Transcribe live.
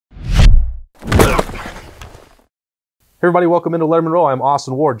Hey everybody, welcome into Lettermen Row. I'm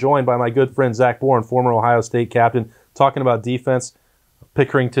Austin Ward, joined by my good friend Zach Boren, former Ohio State captain, talking about defense,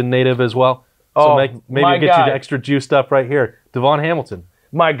 Pickerington native as well. So maybe get you extra juiced up right here. DaVon Hamilton.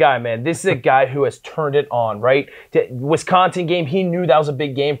 My guy, man. This is a guy who has turned it on, right? The Wisconsin game, he knew that was a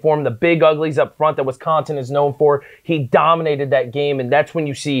big game for him. The big uglies up front that Wisconsin is known for. He dominated that game, and that's when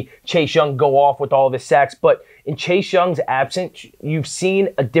you see Chase Young go off with all of his sacks. But in Chase Young's absence, you've seen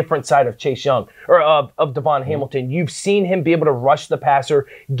a different side of Chase Young, or of DaVon Hamilton. You've seen him be able to rush the passer,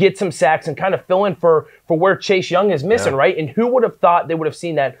 get some sacks, and kind of fill in for where Chase Young is missing, right? And who would have thought they would have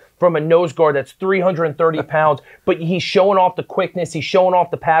seen that from a nose guard that's 330 pounds, but he's showing off the quickness, he's showing off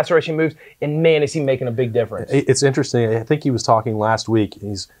the pass rushing moves, and man, is he making a big difference. It's interesting. I think he was talking last week.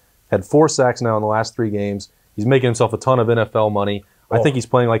 He's had 4 sacks now in the last 3 games. He's making himself a ton of NFL money. I think he's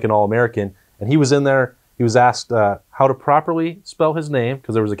playing like an All-American. And he was in there. He was asked how to properly spell his name,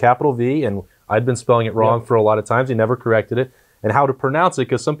 because there was a capital V, and I'd been spelling it wrong for a lot of times. He never corrected it. And how to pronounce it,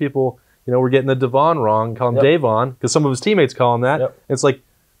 because some people, were getting the DaVon wrong, call him DaVon, because some of his teammates call him that. It's like,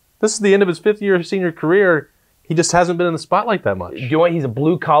 this is the end of his 5th year of senior career. He just hasn't been in the spotlight that much. You know what? He's a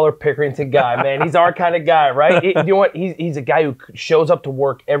blue-collar Pickerington guy, man. He's our kind of guy, right? You know what? He's a guy who shows up to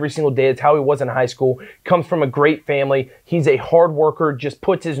work every single day. It's how he was in high school. Comes from a great family. He's a hard worker, just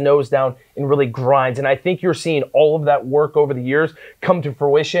puts his nose down and really grinds. And I think you're seeing all of that work over the years come to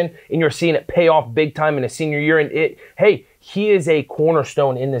fruition, and you're seeing it pay off big time in his senior year. And he is a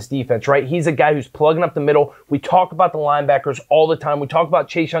cornerstone in this defense, right? He's a guy who's plugging up the middle. We talk about the linebackers all the time. We talk about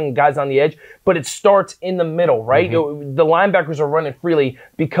Chase Young and guys on the edge, but it starts in the middle, right? The linebackers are running freely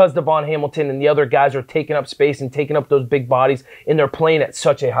because DaVon Hamilton and the other guys are taking up space and taking up those big bodies, and they're playing at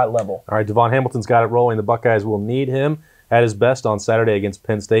such a high level. All right, DaVon Hamilton's got it rolling. The Buckeyes will need him at his best on Saturday against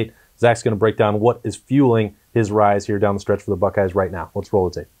Penn State. Zach's going to break down what is fueling his rise here down the stretch for the Buckeyes right now. Let's roll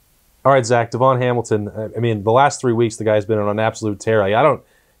the tape. All right, Zach, DaVon Hamilton, I mean, the last 3 weeks, the guy's been on an absolute tear.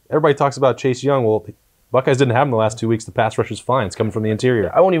 Everybody talks about Chase Young. Well, Buckeyes didn't have him the last 2 weeks. The pass rush is fine. It's coming from the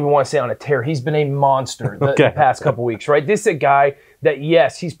interior. I won't even want to say on a tear. He's been a monster the past couple weeks, right? This is a guy that,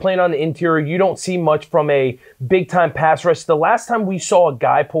 yes, he's playing on the interior. You don't see much from a big-time pass rush. The last time we saw a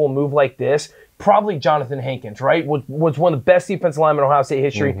guy pull a move like this, probably Jonathan Hankins, right? Was one of the best defensive linemen in Ohio State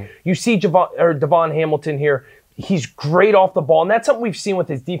history. You see DaVon Hamilton here. He's great off the ball, and that's something we've seen with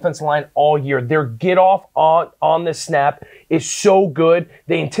his defensive line all year. Their get-off on the snap is so good.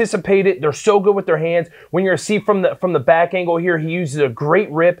 They anticipate it. They're so good with their hands. When you're see from the back angle here, he uses a great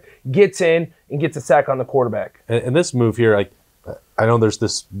rip, gets in, and gets a sack on the quarterback. And this move here, I know there's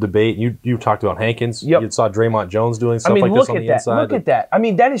this debate. You talked about Hankins. You saw Draymond Jones doing stuff like this on the inside. Look at that. I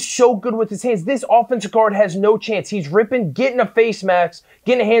mean, that is so good with his hands. This offensive guard has no chance. He's ripping, getting a face mask,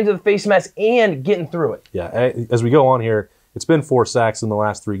 getting a hand to the face mask, and getting through it. Yeah, as we go on here, it's been 4 sacks in the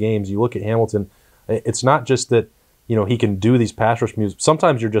last 3 games. You look at Hamilton, it's not just that he can do these pass rush moves.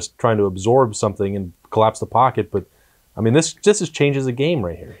 Sometimes you're just trying to absorb something and collapse the pocket, but I mean, this just changes the game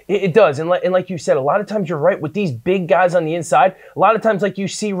right here. It does. And like you said, a lot of times you're right with these big guys on the inside. A lot of times, like you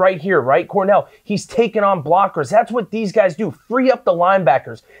see right here, right? Cornell, he's taking on blockers. That's what these guys do. Free up the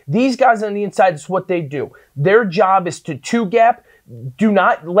linebackers. These guys on the inside is what they do. Their job is to 2-gap. Do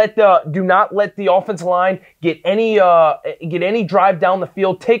not let the offensive line get any drive down the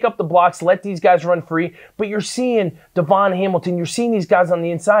field. Take up the blocks. Let these guys run free. But you're seeing DaVon Hamilton. You're seeing these guys on the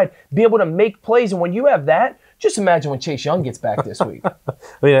inside be able to make plays. And when you have that, just imagine when Chase Young gets back this week. I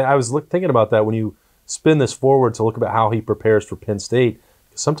mean, I was thinking about that when you spin this forward to look about how he prepares for Penn State.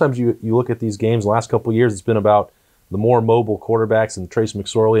 Sometimes you look at these games the last couple of years, it's been about the more mobile quarterbacks and Trace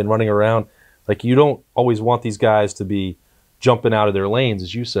McSorley and running around. Like, you don't always want these guys to be jumping out of their lanes,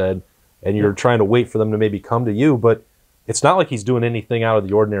 as you said, and you're trying to wait for them to maybe come to you, but it's not like he's doing anything out of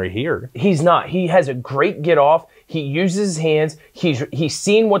the ordinary here. He's not. He has a great get off. He uses his hands. He's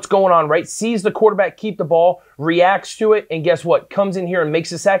seen what's going on, right? Sees the quarterback keep the ball, reacts to it, and guess what? Comes in here and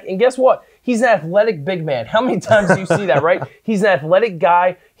makes a sack. And guess what? He's an athletic big man. How many times do you see that, right? He's an athletic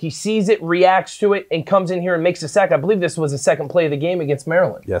guy. He sees it, reacts to it, and comes in here and makes a sack. I believe this was the second play of the game against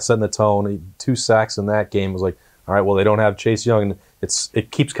Maryland. Yeah, setting the tone. 2 sacks in that game was like, all right, well, they don't have Chase Young. And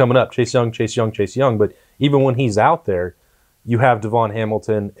it keeps coming up. Chase Young, Chase Young, Chase Young. But even when he's out there, you have DaVon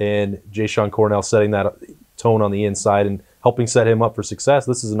Hamilton and Ja'Shawn Cornell setting that tone on the inside and helping set him up for success.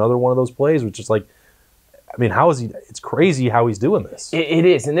 This is another one of those plays, which is like, I mean, how is he? It's crazy how he's doing this. It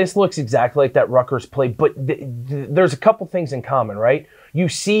is, and this looks exactly like that Rutgers play, but there's a couple things in common, right? You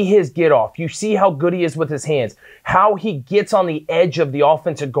see his get off. You see how good he is with his hands, how he gets on the edge of the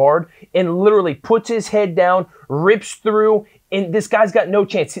offensive guard and literally puts his head down, rips through, and this guy's got no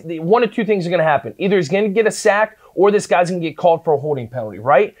chance. One of two things are going to happen. Either he's going to get a sack or this guy's going to get called for a holding penalty,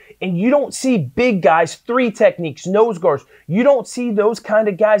 right? And you don't see big guys, 3 techniques, nose guards. You don't see those kind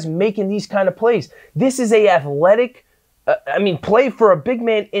of guys making these kind of plays. This is a athletic, play for a big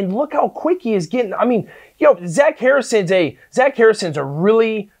man, and look how quick he is getting. Zach Harrison's a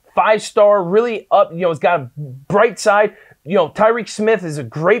really 5-star, really up, he's got a bright side. Tyreek Smith is a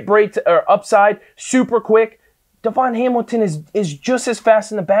great upside, super quick. DaVon Hamilton is just as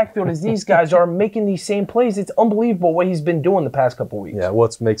fast in the backfield as these guys are making these same plays. It's unbelievable what he's been doing the past couple weeks. Yeah,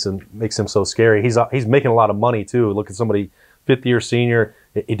 what makes him so scary? He's making a lot of money too. Look at somebody, 5th-year senior.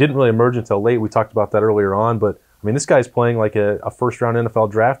 He didn't really emerge until late. We talked about that earlier on, but this guy's playing like a first-round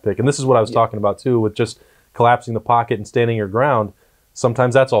NFL draft pick, and this is what I was talking about too, with just collapsing the pocket and standing your ground.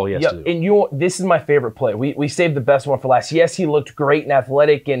 Sometimes that's all he has to do. And this is my favorite play. We saved the best one for last. Yes, he looked great and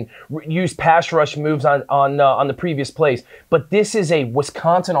athletic and used pass rush moves on the previous plays. But this is a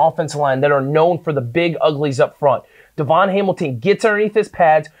Wisconsin offensive line that are known for the big uglies up front. DaVon Hamilton gets underneath his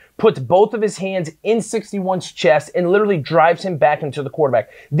pads, puts both of his hands in 61's chest, and literally drives him back into the quarterback.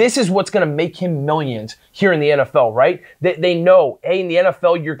 This is what's going to make him millions here in the NFL, right? They know, hey, in the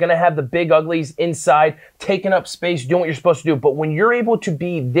NFL, you're going to have the big uglies inside, taking up space, doing what you're supposed to do. But when you're able to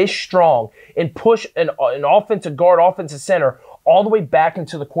be this strong and push an offensive guard, offensive center, all the way back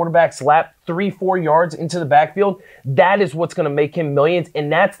into the quarterback's lap, 3-4 yards into the backfield, that is what's going to make him millions.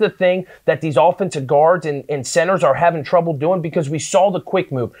 And that's the thing that these offensive guards and centers are having trouble doing, because we saw the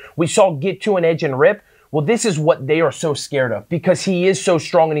quick move. We saw get to an edge and rip. Well, this is what they are so scared of, because he is so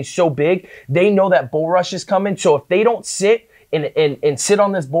strong and he's so big. They know that bull rush is coming. So if they don't sit and sit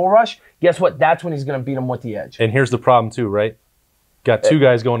on this bull rush, guess what? That's when he's going to beat them with the edge. And here's the problem too, right? Got 2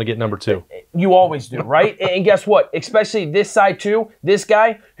 guys going to get number 2. You always do, right? And guess what? Especially this side too, this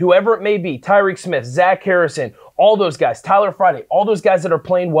guy, whoever it may be, Tyreek Smith, Zach Harrison, all those guys, Tyler Friday, all those guys that are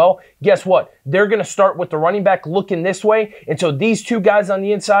playing well, guess what? They're going to start with the running back looking this way. And so these 2 guys on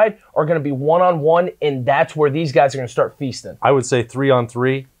the inside are going to be one-on-one, and that's where these guys are going to start feasting. I would say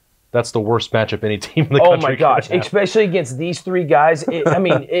 3-on-3. That's the worst matchup any team in the country. Oh my gosh, especially against these 3 guys.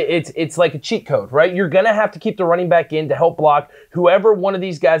 It's like a cheat code, right? You're going to have to keep the running back in to help block whoever one of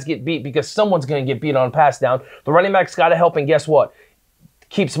these guys get beat, because someone's going to get beat on a pass down. The running back's got to help, and guess what?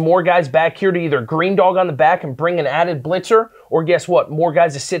 Keeps more guys back here to either green dog on the back and bring an added blitzer, or guess what? More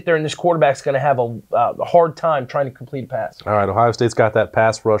guys to sit there, and this quarterback's going to have a hard time trying to complete a pass. All right, Ohio State's got that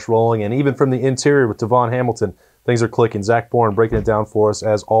pass rush rolling, and even from the interior with DaVon Hamilton, things are clicking. Zach Boren breaking it down for us,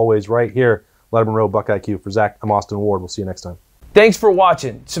 as always, right here. Lettermen Row, BuckIQ. For Zach, I'm Austin Ward. We'll see you next time. Thanks for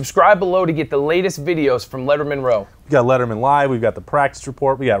watching. Subscribe below to get the latest videos from Lettermen Row. We got Letterman Live. We've got the practice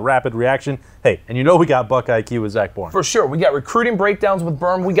report. We got rapid reaction. Hey, and we got BuckIQ with Zach Boren. For sure. We got recruiting breakdowns with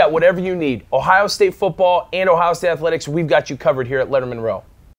Berm. We got whatever you need. Ohio State football and Ohio State athletics, we've got you covered here at Lettermen Row.